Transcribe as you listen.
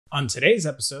On today's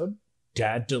episode,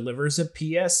 Dad delivers a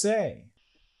PSA.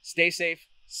 Stay safe,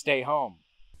 stay home.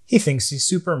 He thinks he's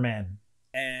Superman.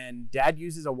 And Dad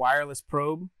uses a wireless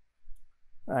probe.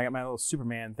 I got my little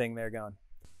Superman thing there going.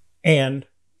 And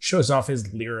shows off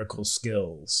his lyrical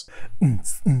skills.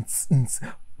 Boots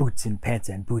and pants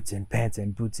and boots and pants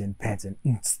and boots and pants and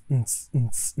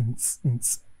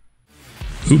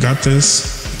Who got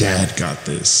this? Dad got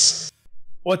this.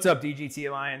 What's up, DGT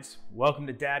Alliance? Welcome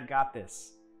to Dad Got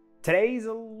This. Today's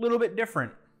a little bit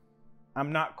different.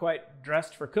 I'm not quite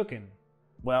dressed for cooking.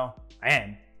 Well, I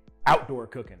am. Outdoor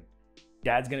cooking.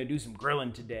 Dad's gonna do some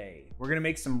grilling today. We're gonna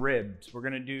make some ribs. We're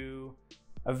gonna do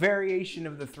a variation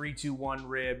of the 3-2-1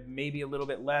 rib, maybe a little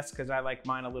bit less because I like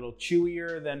mine a little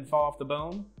chewier than fall off the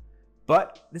bone.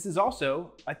 But this is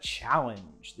also a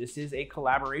challenge. This is a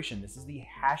collaboration. This is the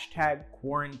hashtag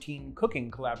quarantine cooking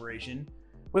collaboration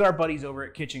with our buddies over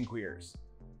at Kitchen Queers.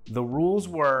 The rules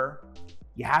were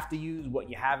you have to use what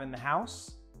you have in the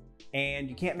house and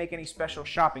you can't make any special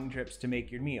shopping trips to make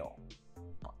your meal.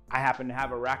 I happen to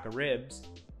have a rack of ribs.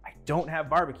 I don't have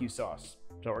barbecue sauce,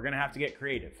 so we're gonna have to get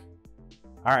creative.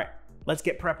 All right, let's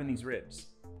get prepping these ribs.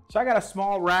 So I got a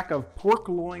small rack of pork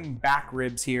loin back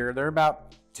ribs here. They're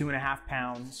about 2.5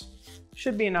 pounds.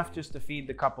 Should be enough just to feed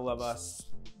the couple of us.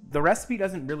 The recipe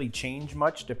doesn't really change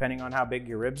much depending on how big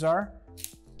your ribs are.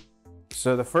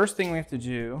 So the first thing we have to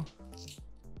do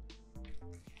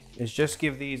is just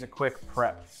give these a quick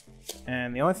prep.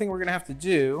 And the only thing we're gonna have to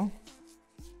do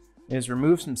is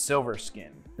remove some silver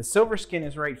skin. The silver skin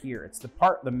is right here. It's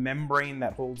the membrane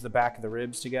that holds the back of the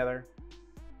ribs together.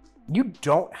 You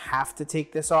don't have to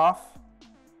take this off,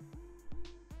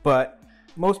 but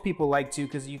most people like to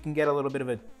because you can get a little bit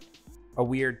of a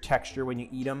weird texture when you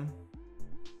eat them.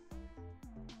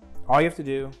 All you have to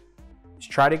do is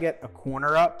try to get a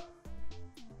corner up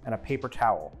and a paper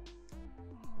towel.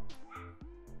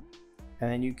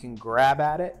 And then you can grab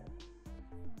at it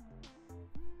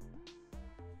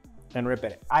and rip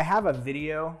at it. I have a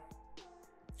video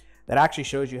that actually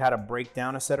shows you how to break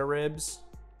down a set of ribs.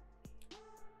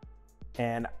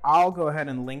 And I'll go ahead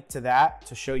and link to that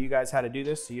to show you guys how to do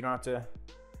this so you don't have to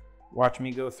watch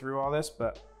me go through all this,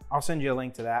 but I'll send you a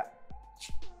link to that.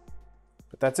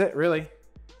 But that's it, really.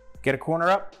 Get a corner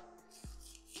up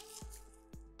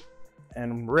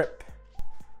and rip.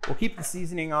 We'll keep the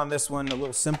seasoning on this one a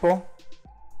little simple.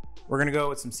 We're gonna go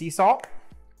with some sea salt.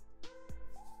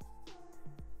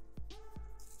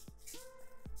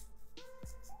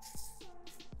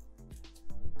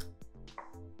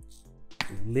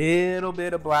 A little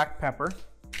bit of black pepper.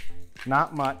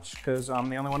 Not much, because I'm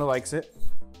the only one who likes it.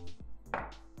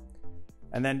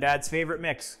 And then Dad's favorite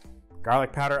mix,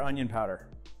 garlic powder, onion powder.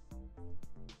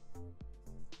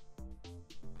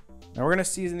 Now we're gonna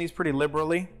season these pretty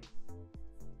liberally.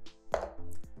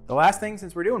 The last thing,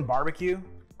 since we're doing barbecue,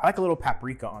 I like a little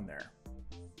paprika on there.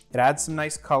 It adds some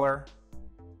nice color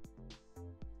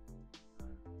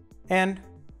and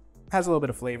has a little bit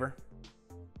of flavor.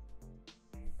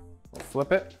 We'll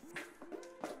flip it.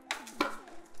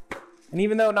 And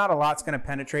even though not a lot's gonna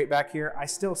penetrate back here, I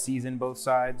still season both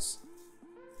sides.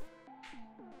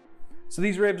 So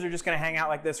these ribs are just gonna hang out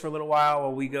like this for a little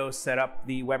while we go set up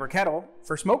the Weber Kettle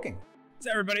for smoking.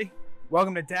 So everybody,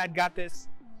 welcome to Dad Got This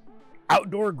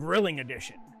Outdoor Grilling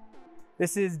Edition.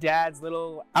 This is Dad's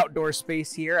little outdoor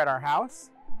space here at our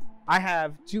house. I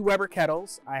have 2 Weber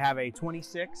kettles. I have a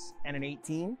 26 and an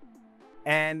 18.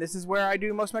 And this is where I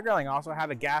do most of my grilling. I also have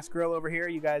a gas grill over here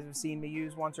you guys have seen me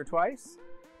use once or twice.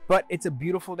 But it's a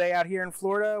beautiful day out here in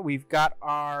Florida. We've got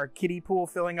our kiddie pool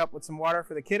filling up with some water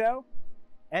for the kiddo.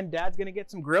 And Dad's gonna get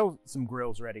some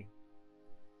grills ready.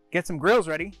 Get some grills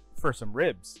ready for some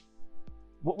ribs.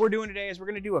 What we're doing today is we're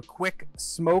gonna do a quick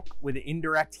smoke with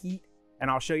indirect heat. And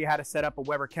I'll show you how to set up a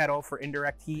Weber kettle for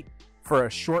indirect heat. For a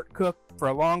short cook, for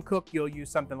a long cook, you'll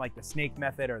use something like the snake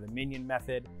method or the minion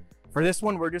method. For this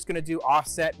one, we're just gonna do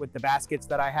offset with the baskets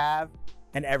that I have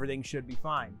and everything should be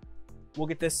fine. We'll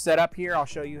get this set up here. I'll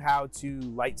show you how to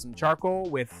light some charcoal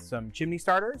with some chimney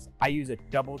starters. I use a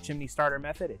double chimney starter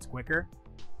method, it's quicker.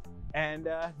 And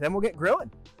then we'll get grilling.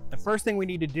 The first thing we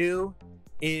need to do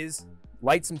is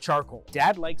light some charcoal.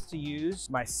 Dad likes to use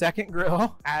my second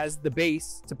grill as the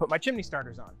base to put my chimney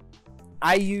starters on.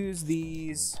 I use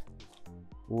these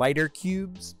lighter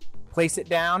cubes. Place it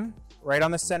down right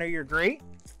on the center of your grate.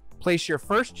 Place your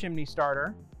first chimney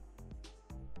starter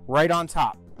right on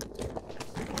top.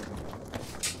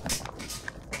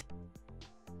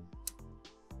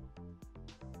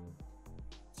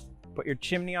 Put your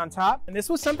chimney on top. And this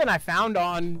was something I found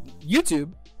on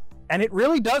YouTube, and it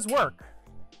really does work.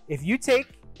 If you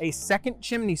take a second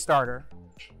chimney starter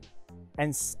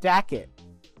and stack it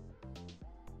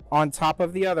on top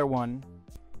of the other one,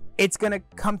 it's gonna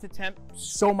come to temp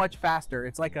so much faster.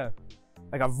 It's like a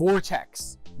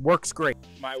vortex. Works great.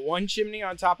 My one chimney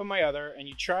on top of my other, and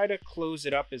you try to close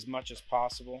it up as much as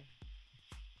possible.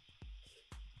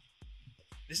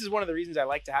 This is one of the reasons I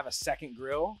like to have a second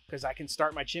grill, because I can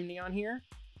start my chimney on here,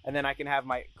 and then I can have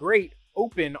my grate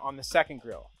open on the second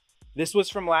grill. This was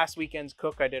from last weekend's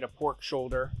cook. I did a pork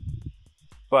shoulder,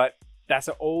 but that's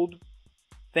an old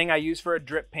thing I use for a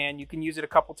drip pan. You can use it a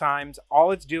couple times.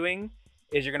 All it's doing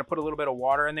is you're gonna put a little bit of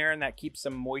water in there, and that keeps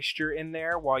some moisture in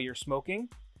there while you're smoking.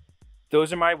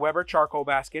 Those are my Weber charcoal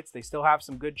baskets. They still have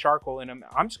some good charcoal in them.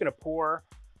 I'm just gonna pour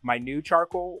my new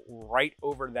charcoal right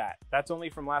over that. That's only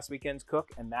from last weekend's cook,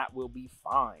 and that will be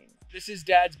fine. This is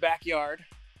Dad's backyard.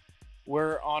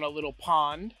 We're on a little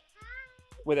pond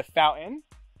with a fountain,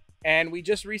 and we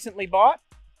just recently bought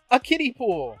a kiddie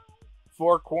pool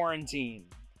for quarantine.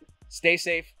 Stay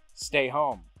safe, stay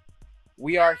home.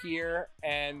 We are here,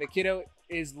 and the kiddo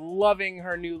is loving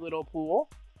her new little pool.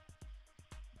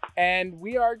 And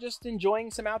we are just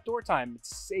enjoying some outdoor time.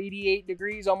 It's 88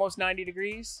 degrees, almost 90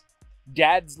 degrees.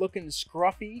 Dad's looking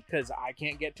scruffy because I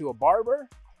can't get to a barber.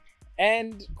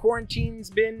 And quarantine's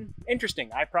been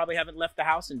interesting. I probably haven't left the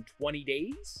house in 20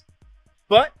 days.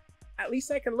 But at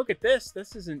least I can look at this.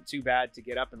 This isn't too bad to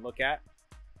get up and look at.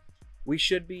 We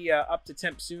should be up to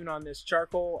temp soon on this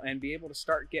charcoal and be able to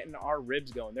start getting our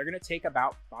ribs going. They're going to take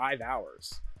about 5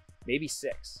 hours, maybe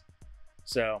 6.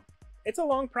 So it's a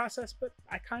long process, but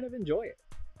I kind of enjoy it.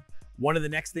 One of the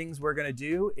next things we're gonna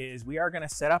do is we are gonna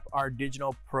set up our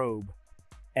digital probe.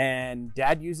 And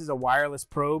Dad uses a wireless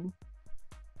probe.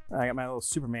 I got my little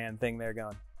Superman thing there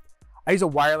going. I use a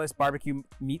wireless barbecue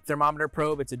meat thermometer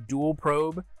probe. It's a dual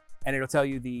probe, and it'll tell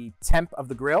you the temp of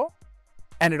the grill,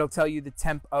 and it'll tell you the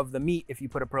temp of the meat if you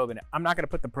put a probe in it. I'm not gonna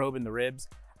put the probe in the ribs.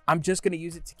 I'm just gonna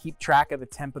use it to keep track of the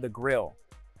temp of the grill.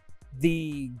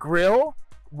 The grill,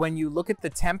 when you look at the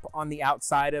temp on the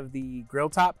outside of the grill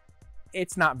top,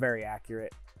 it's not very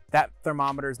accurate. That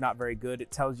thermometer is not very good.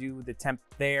 It tells you the temp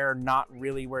there, not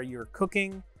really where you're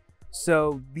cooking.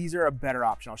 So these are a better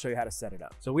option. I'll show you how to set it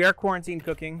up. So we are quarantine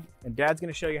cooking, and Dad's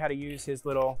gonna show you how to use his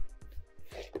little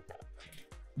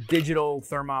digital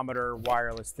thermometer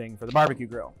wireless thing for the barbecue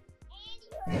grill.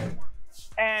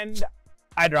 And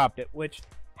I dropped it, which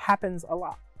happens a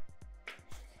lot.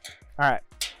 All right.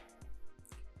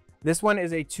 This one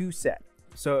is a 2-set.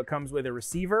 So it comes with a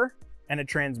receiver and a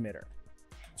transmitter.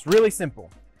 It's really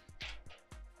simple.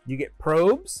 You get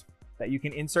probes that you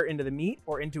can insert into the meat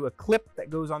or into a clip that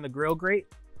goes on the grill grate.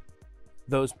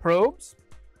 Those probes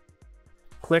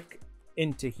click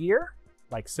into here,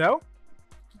 like so.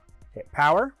 Hit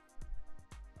power.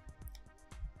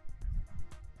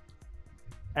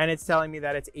 And it's telling me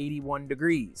that it's 81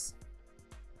 degrees.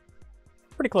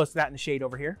 Pretty close to that in the shade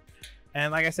over here.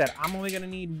 And like I said, I'm only gonna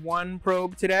need one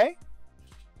probe today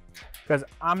because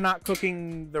I'm not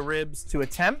cooking the ribs to a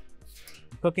temp,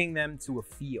 I'm cooking them to a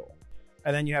feel.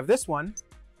 And then you have this one,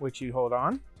 which you hold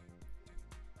on,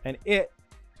 and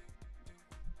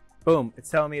boom, it's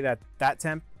telling me that that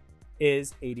temp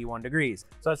is 81 degrees.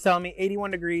 So it's telling me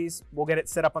 81 degrees. We'll get it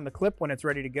set up on the clip when it's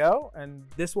ready to go. And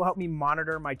this will help me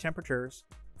monitor my temperatures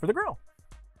for the grill. All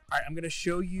right, I'm gonna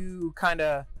show you kind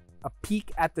of a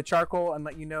peek at the charcoal and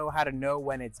let you know how to know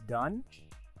when it's done.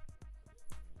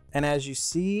 And as you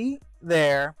see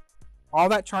there, all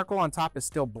that charcoal on top is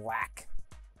still black.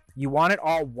 You want it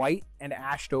all white and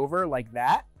ashed over like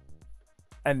that.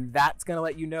 And that's gonna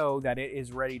let you know that it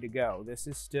is ready to go. This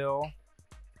is still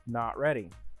not ready.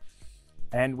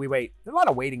 And we wait. There's a lot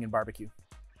of waiting in barbecue.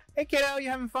 Hey kiddo, you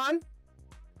having fun?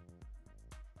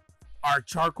 Our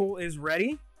charcoal is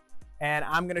ready. And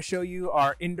I'm gonna show you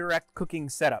our indirect cooking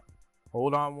setup.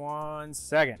 Hold on one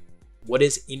second. What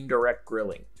is indirect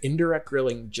grilling? Indirect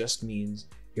grilling just means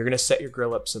you're gonna set your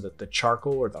grill up so that the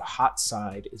charcoal or the hot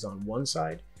side is on one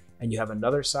side and you have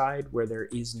another side where there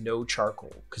is no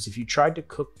charcoal. Because if you tried to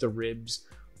cook the ribs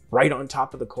right on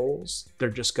top of the coals, they're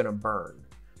just gonna burn.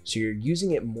 So you're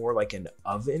using it more like an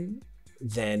oven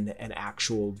than an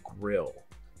actual grill.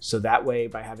 So that way,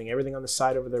 by having everything on the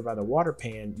side over there by the water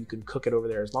pan, you can cook it over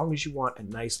there as long as you want a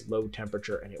nice low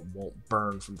temperature and it won't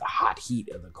burn from the hot heat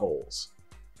of the coals.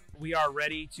 We are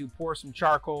ready to pour some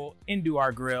charcoal into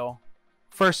our grill.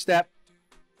 First step,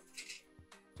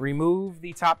 remove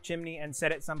the top chimney and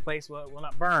set it someplace where it will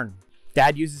not burn.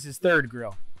 Dad uses his third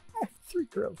grill. I have 3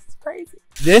 grills, it's crazy.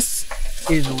 This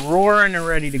is roaring and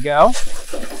ready to go.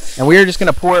 And we are just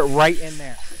gonna pour it right in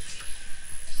there.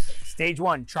 Stage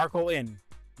 1, charcoal in.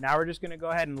 Now we're just gonna go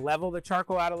ahead and level the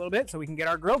charcoal out a little bit so we can get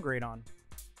our grill grate on.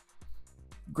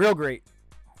 Grill grate.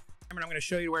 I'm gonna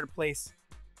show you where to place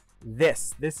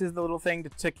this. This is the little thing to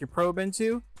stick your probe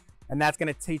into, and that's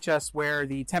gonna teach us where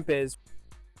the temp is.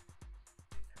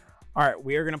 All right,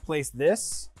 we are gonna place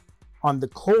this on the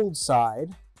cold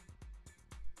side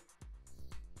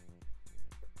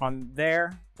on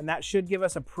there, and that should give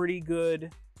us a pretty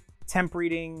good temp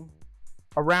reading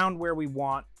around where we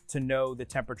want to know the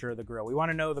temperature of the grill. We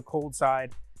wanna know the cold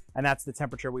side, and that's the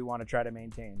temperature we wanna try to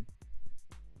maintain.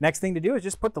 Next thing to do is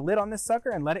just put the lid on this sucker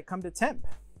and let it come to temp.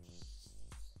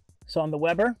 So on the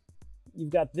Weber, you've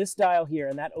got this dial here,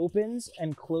 and that opens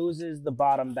and closes the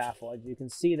bottom baffle. As you can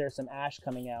see, there's some ash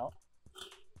coming out.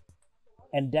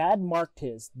 And Dad marked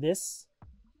his. This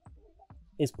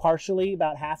is partially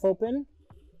about half open,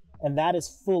 and that is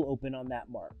full open on that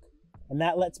mark. And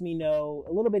that lets me know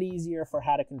a little bit easier for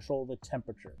how to control the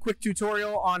temperature. Quick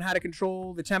tutorial on how to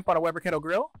control the temp on a Weber Kettle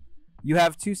Grill. You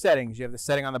have two settings. You have the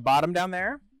setting on the bottom down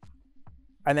there,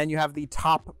 and then you have the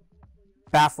top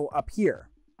baffle up here.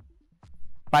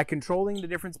 By controlling the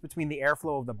difference between the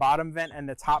airflow of the bottom vent and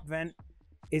the top vent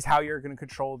is how you're going to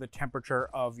control the temperature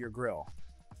of your grill.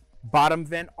 Bottom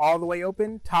vent all the way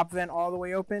open, top vent all the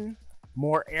way open,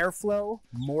 more airflow,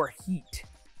 more heat.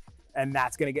 And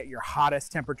that's going to get your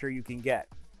hottest temperature you can get.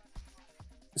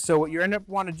 So what you end up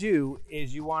want to do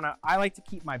is I like to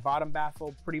keep my bottom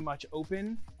baffle pretty much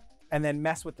open and then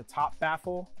mess with the top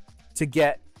baffle to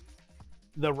get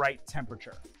the right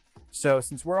temperature. So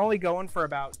since we're only going for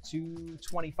about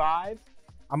 225,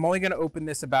 I'm only going to open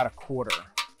this about a quarter.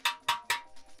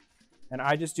 And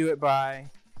I just do it by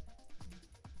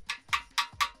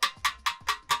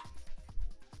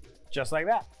just like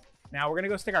that. Now we're going to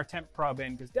go stick our temp probe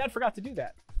in because Dad forgot to do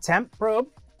that. Temp probe.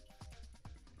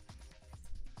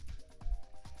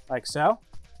 Like so.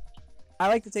 I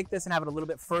like to take this and have it a little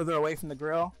bit further away from the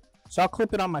grill. So I'll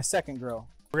clip it on my second grill.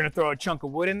 We're going to throw a chunk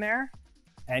of wood in there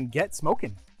and get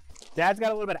smoking. Dad's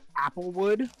got a little bit of apple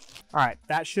wood. All right,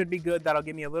 that should be good. That'll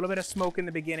give me a little bit of smoke in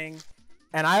the beginning.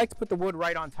 And I like to put the wood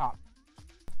right on top.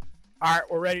 All right,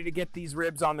 we're ready to get these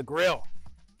ribs on the grill.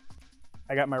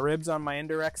 I got my ribs on my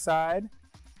indirect side.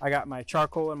 I got my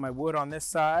charcoal and my wood on this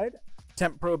side.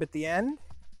 Temp probe at the end.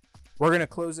 We're gonna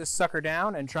close this sucker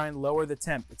down and try and lower the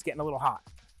temp. It's getting a little hot.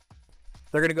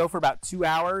 They're gonna go for about 2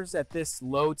 hours at this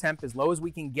low temp, as low as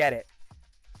we can get it.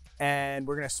 And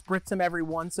we're gonna spritz them every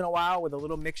once in a while with a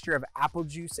little mixture of apple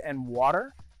juice and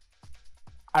water.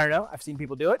 I don't know, I've seen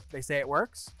people do it. They say it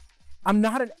works. I'm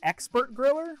not an expert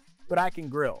griller, but I can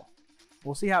grill.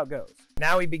 We'll see how it goes.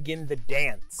 Now we begin the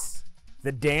dance.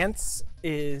 The dance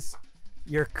is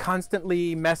you're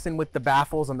constantly messing with the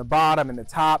baffles on the bottom and the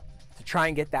top to try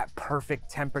and get that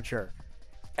perfect temperature.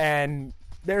 And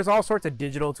there's all sorts of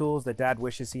digital tools that Dad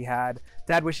wishes he had.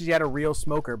 Dad wishes he had a real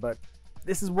smoker, but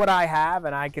this is what I have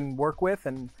and I can work with,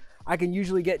 and I can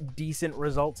usually get decent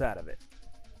results out of it.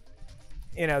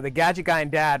 You know, the gadget guy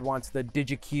and Dad wants the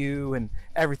BBQ and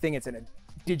everything. It's in a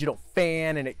digital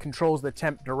fan and it controls the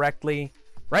temp directly.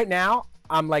 Right now,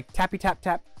 I'm like tappy tap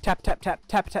tap, tap tap tap,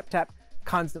 tap tap tap,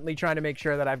 constantly trying to make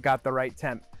sure that I've got the right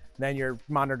temp. Then you're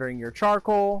monitoring your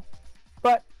charcoal.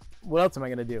 But what else am I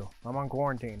gonna do? I'm on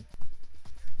quarantine.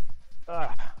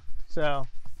 So,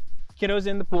 kiddo's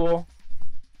in the pool.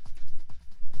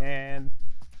 And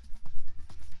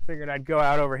figured I'd go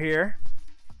out over here,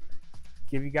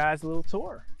 give you guys a little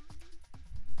tour.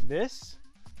 This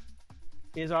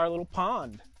is our little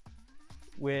pond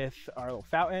with our little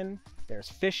fountain. There's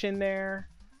fish in there.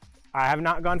 I have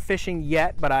not gone fishing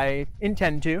yet, but I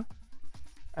intend to.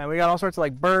 And we got all sorts of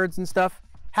like birds and stuff.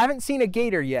 Haven't seen a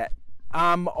gator yet.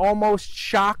 I'm almost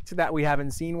shocked that we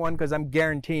haven't seen one because I'm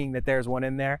guaranteeing that there's one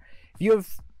in there. If you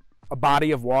have a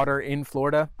body of water in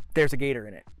Florida, there's a gator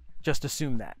in it. Just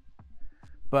assume that.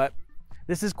 But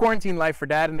this is quarantine life for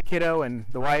Dad and the kiddo and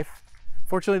the wife.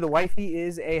 Fortunately, the wifey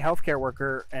is a healthcare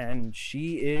worker and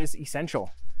she is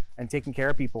essential and taking care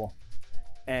of people.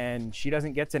 And she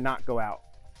doesn't get to not go out.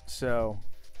 So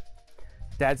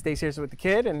Dad stays here with the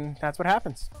kid and that's what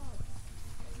happens.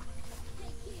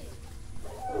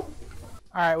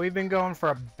 All right, we've been going for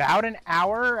about an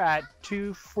hour at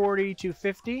 240,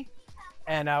 250.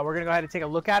 And we're gonna go ahead and take a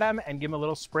look at them and give them a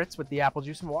little spritz with the apple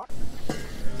juice and water.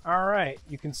 All right,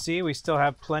 you can see we still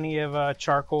have plenty of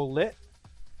charcoal lit.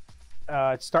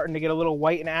 It's starting to get a little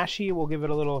white and ashy. We'll give it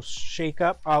a little shake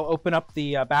up. I'll open up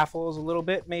the baffles a little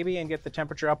bit maybe and get the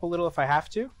temperature up a little if I have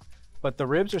to. But the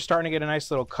ribs are starting to get a nice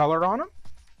little color on them.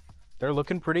 They're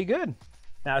looking pretty good.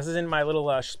 Now this is in my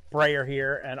little sprayer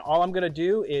here, and all I'm gonna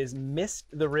do is mist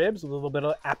the ribs with a little bit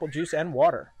of apple juice and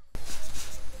water.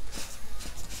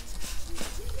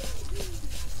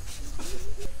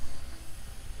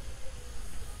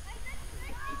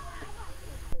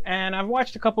 And I've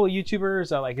watched a couple of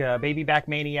YouTubers like Baby Back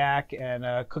Maniac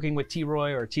and Cooking with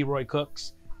T-Roy or T-Roy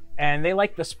Cooks. And they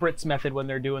like the spritz method when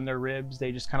they're doing their ribs.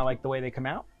 They just kind of like the way they come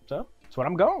out. So that's what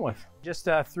I'm going with. Just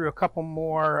threw a couple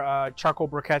more charcoal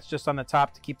briquettes just on the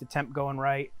top to keep the temp going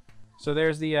right. So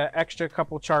there's the extra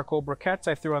couple charcoal briquettes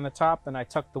I threw on the top, and I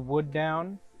tucked the wood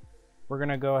down. We're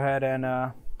gonna go ahead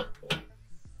and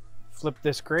flip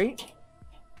this grate.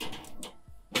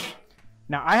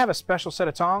 Now I have a special set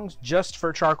of tongs just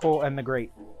for charcoal and the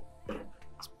grate.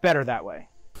 It's better that way.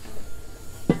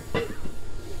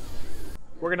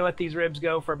 We're gonna let these ribs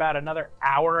go for about another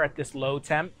hour at this low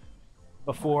temp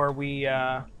before we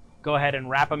go ahead and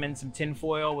wrap them in some tin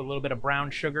foil with a little bit of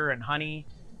brown sugar and honey,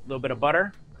 a little bit of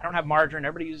butter. I don't have margarine.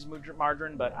 Everybody uses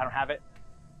margarine, but I don't have it.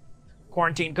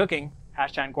 Quarantine cooking,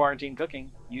 hashtag quarantine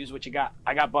cooking. Use what you got.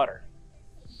 I got butter.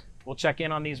 We'll check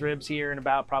in on these ribs here in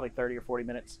about probably 30 or 40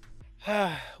 minutes.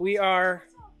 We are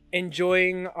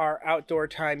enjoying our outdoor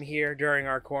time here during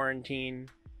our quarantine.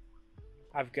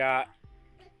 I've got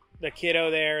the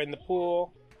kiddo there in the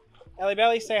pool. Ellie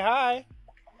Belly, say hi.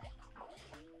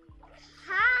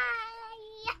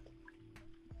 Hi.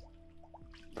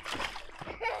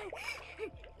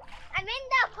 I'm in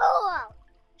the pool.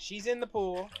 She's in the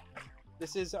pool.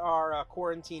 This is our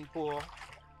quarantine pool.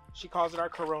 She calls it our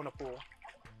Corona pool.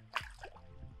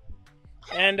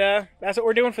 And that's what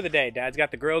we're doing for the day. Dad's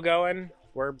got the grill going.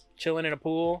 We're chilling in a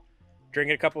pool,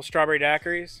 drinking a couple strawberry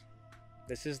daiquiris.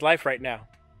 This is life right now.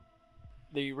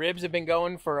 The ribs have been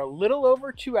going for a little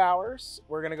over 2 hours.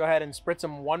 We're gonna go ahead and spritz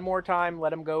them one more time, let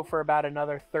them go for about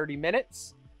another 30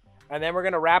 minutes. And then we're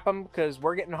gonna wrap them because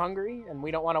we're getting hungry and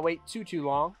we don't wanna wait too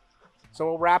long. So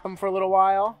we'll wrap them for a little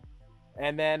while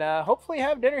and then hopefully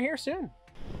have dinner here soon.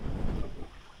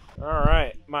 All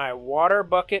right, my water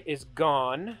bucket is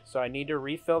gone, so I need to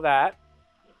refill that.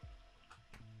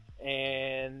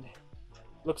 And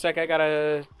looks like I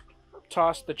gotta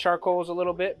toss the charcoals a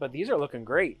little bit, but these are looking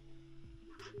great.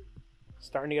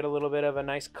 Starting to get a little bit of a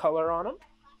nice color on them.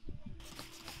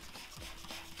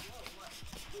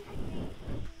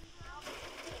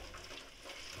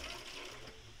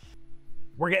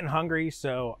 We're getting hungry,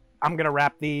 so I'm gonna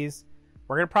wrap these.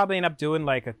 We're gonna probably end up doing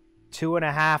like a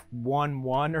 2.5,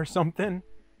 1-1 or something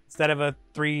instead of a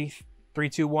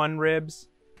 3-2-1 ribs.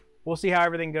 We'll see how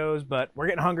everything goes, but we're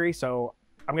getting hungry, so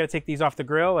I'm gonna take these off the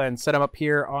grill and set them up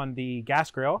here on the gas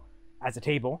grill as a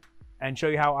table and show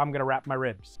you how I'm gonna wrap my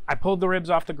ribs. I pulled the ribs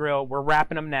off the grill. We're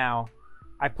wrapping them now.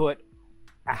 I put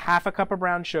a 1/2 cup of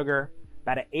brown sugar,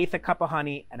 about 1/8 cup of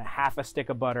honey, and a 1/2 stick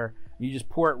of butter. You just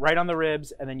pour it right on the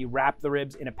ribs, and then you wrap the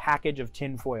ribs in a package of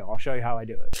tin foil. I'll show you how I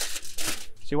do it.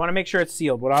 So you wanna make sure it's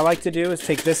sealed. What I like to do is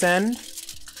take this end,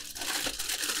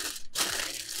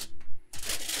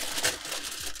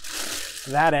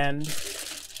 that end,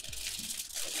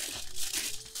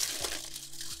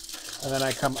 and then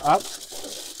I come up,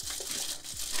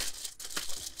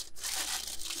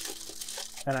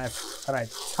 and I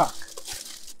tuck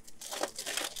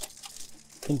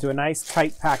into a nice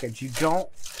tight package. You don't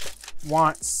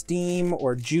want steam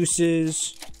or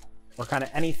juices or kind of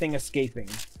anything escaping.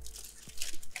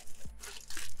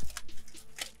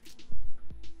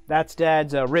 That's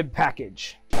Dad's rib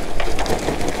package.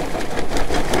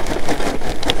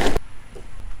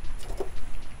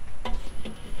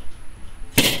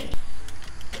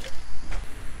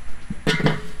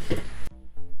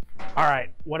 All right,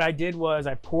 what I did was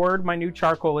I poured my new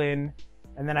charcoal in,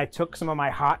 and then I took some of my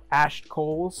hot ashed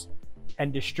coals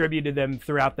and distributed them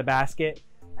throughout the basket,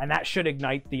 and that should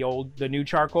ignite the new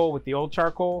charcoal with the old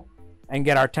charcoal and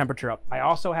get our temperature up. I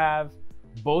also have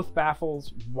both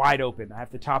baffles wide open. I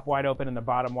have the top wide open and the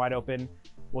bottom wide open.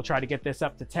 We'll try to get this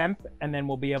up to temp, and then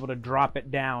we'll be able to drop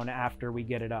it down after we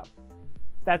get it up.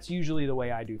 That's usually the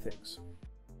way I do things.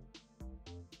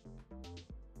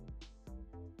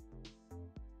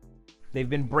 They've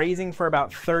been braising for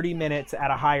about 30 minutes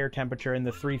at a higher temperature in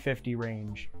the 350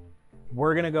 range.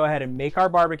 We're gonna go ahead and make our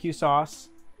barbecue sauce,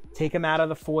 take them out of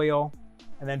the foil,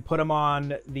 and then put them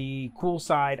on the cool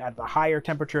side at the higher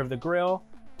temperature of the grill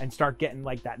and start getting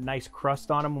like that nice crust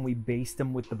on them when we baste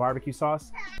them with the barbecue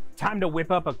sauce. Time to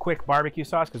whip up a quick barbecue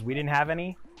sauce because we didn't have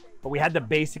any, but we had the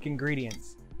basic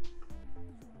ingredients.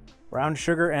 Brown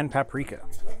sugar and paprika,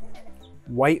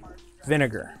 white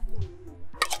vinegar,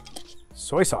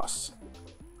 soy sauce,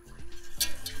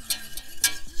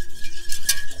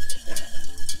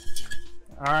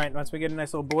 all right, once we get a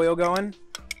nice little boil going,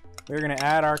 we're gonna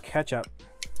add our ketchup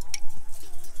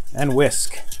and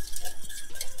whisk.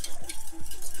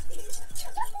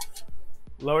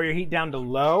 Lower your heat down to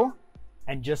low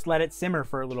and just let it simmer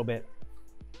for a little bit.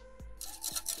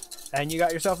 And you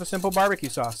got yourself a simple barbecue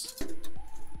sauce.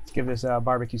 Let's give this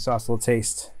barbecue sauce a little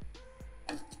taste.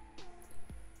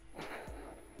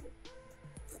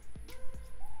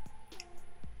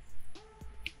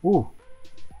 Ooh,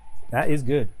 that is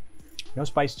good. No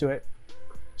spice to it.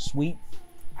 Sweet,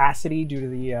 acidy due to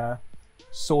the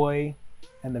soy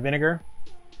and the vinegar.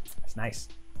 That's nice.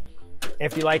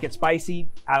 If you like it spicy,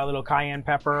 add a little cayenne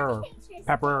pepper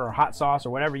or hot sauce or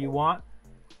whatever you want.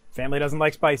 Family doesn't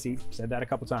like spicy. Said that a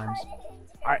couple times. All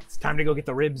right, it's time to go get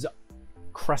the ribs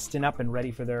crusting up and ready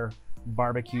for their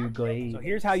barbecue glaze. So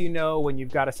here's how you know when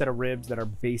you've got a set of ribs that are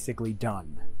basically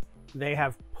done. They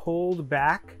have pulled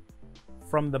back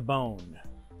from the bone.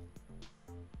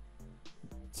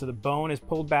 So the bone is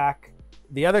pulled back.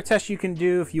 The other test you can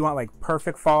do if you want like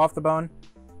perfect fall off the bone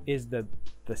is the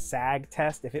sag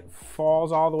test. If it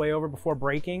falls all the way over before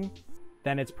breaking,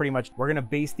 then it's pretty much, we're gonna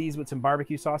baste these with some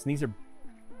barbecue sauce, and these are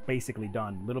basically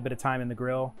done. A little bit of time in the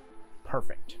grill,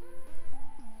 perfect.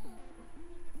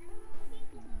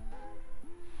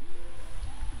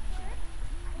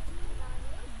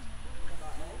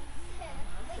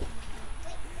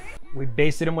 We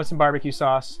basted them with some barbecue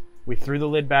sauce. We threw the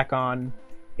lid back on.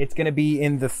 It's gonna be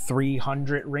in the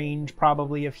 300 range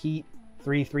probably of heat,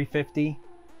 350.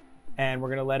 And we're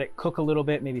gonna let it cook a little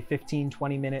bit, maybe 15,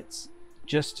 20 minutes,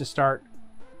 just to start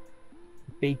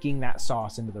baking that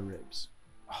sauce into the ribs.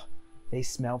 Oh, they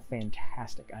smell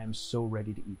fantastic. I am so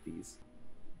ready to eat these.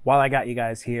 While I got you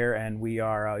guys here and we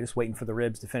are just waiting for the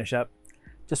ribs to finish up,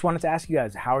 just wanted to ask you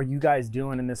guys, how are you guys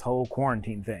doing in this whole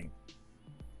quarantine thing?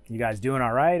 You guys doing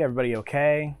all right? Everybody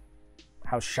okay?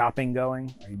 How's shopping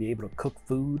going? Are you able to cook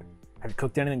food? Have you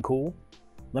cooked anything cool?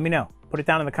 Let me know. Put it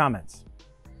down in the comments.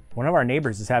 One of our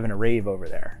neighbors is having a rave over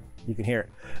there. You can hear it.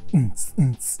 Boots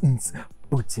and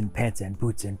pants and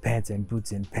boots and pants and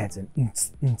boots and pants and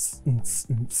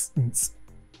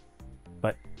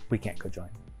but we can't go join.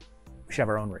 We should have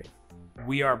our own rave.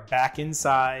 We are back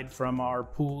inside from our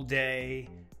pool day,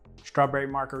 strawberry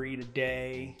margarita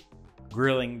day,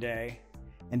 grilling day,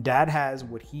 and Dad has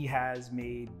what he has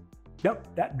made. Nope,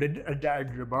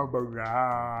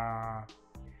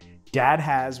 Dad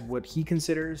has what he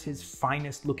considers his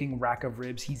finest looking rack of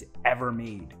ribs he's ever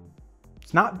made.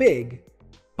 It's not big,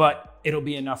 but it'll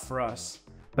be enough for us.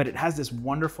 But it has this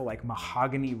wonderful like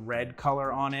mahogany red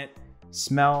color on it.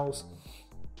 Smells,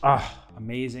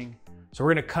 amazing. So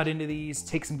we're gonna cut into these,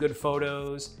 take some good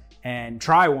photos and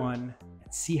try one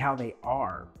and see how they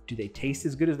are. Do they taste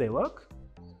as good as they look?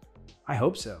 I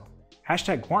hope so.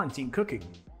 Hashtag quarantine cooking.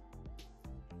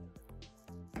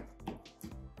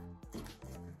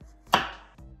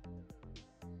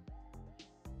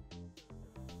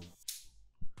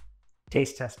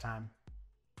 Taste test time.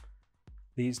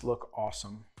 These look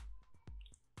awesome.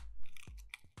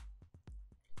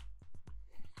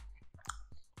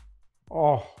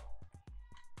 Oh,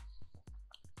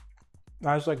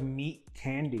 that's like meat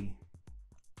candy.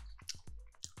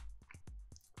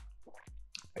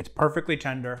 It's perfectly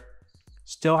tender.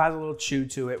 Still has a little chew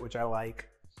to it, which I like.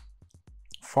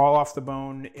 Fall off the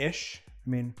bone-ish. I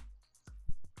mean,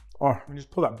 let me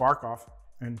just pull that bark off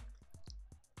and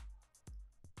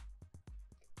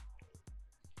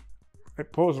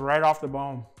it pulls right off the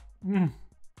bone.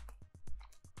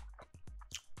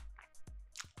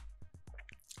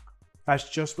 That's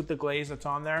just with the glaze that's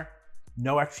on there.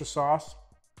 No extra sauce.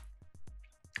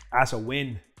 That's a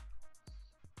win.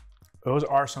 Those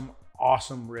are some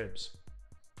awesome ribs.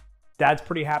 Dad's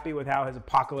pretty happy with how his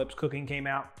apocalypse cooking came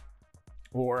out,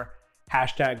 or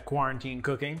hashtag quarantine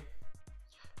cooking.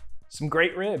 Some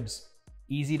great ribs.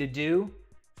 Easy to do.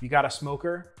 If you got a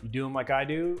smoker, you do them like I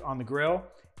do on the grill.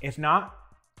 If not,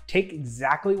 take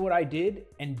exactly what I did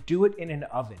and do it in an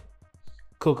oven.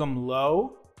 Cook them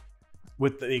low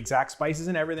with the exact spices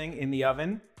and everything in the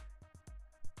oven.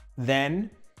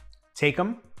 Then take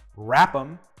them, wrap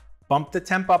them, bump the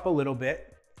temp up a little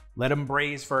bit, let them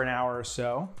braise for an hour or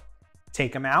so.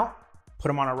 Take them out, put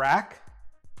them on a rack,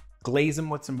 glaze them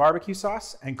with some barbecue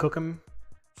sauce, and cook them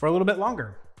for a little bit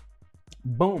longer.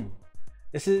 Boom.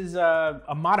 This is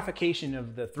a modification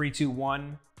of the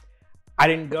 3-2-1. I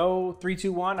didn't go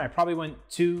 3-2-1. I probably went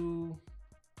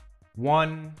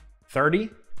 2-1-30,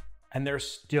 and they're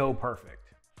still perfect.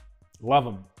 Love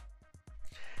them.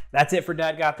 That's it for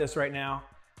Dad Got This right now.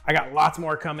 I got lots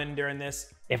more coming during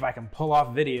this if I can pull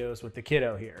off videos with the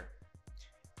kiddo here.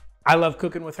 I love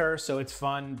cooking with her, so it's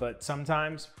fun, but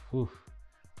sometimes,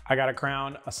 I got to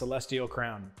crown a celestial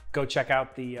crown. Go check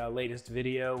out the latest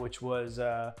video, which was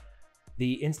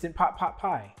the Instant Pot Pot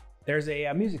Pie. There's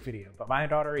a music video by my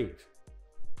daughter Eve.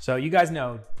 So you guys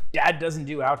know, Dad doesn't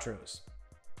do outros.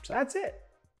 So that's it.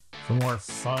 For more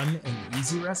fun and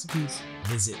easy recipes,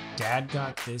 visit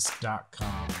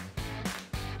dadgotthis.com.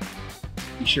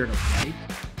 Be sure to like,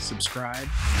 subscribe,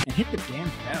 and hit the damn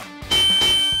bell.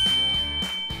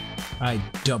 I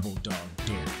double dog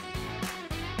dare you.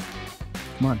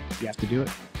 Come on, you have to do it.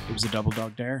 It was a double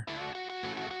dog dare.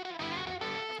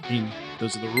 I mean,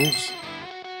 those are the rules.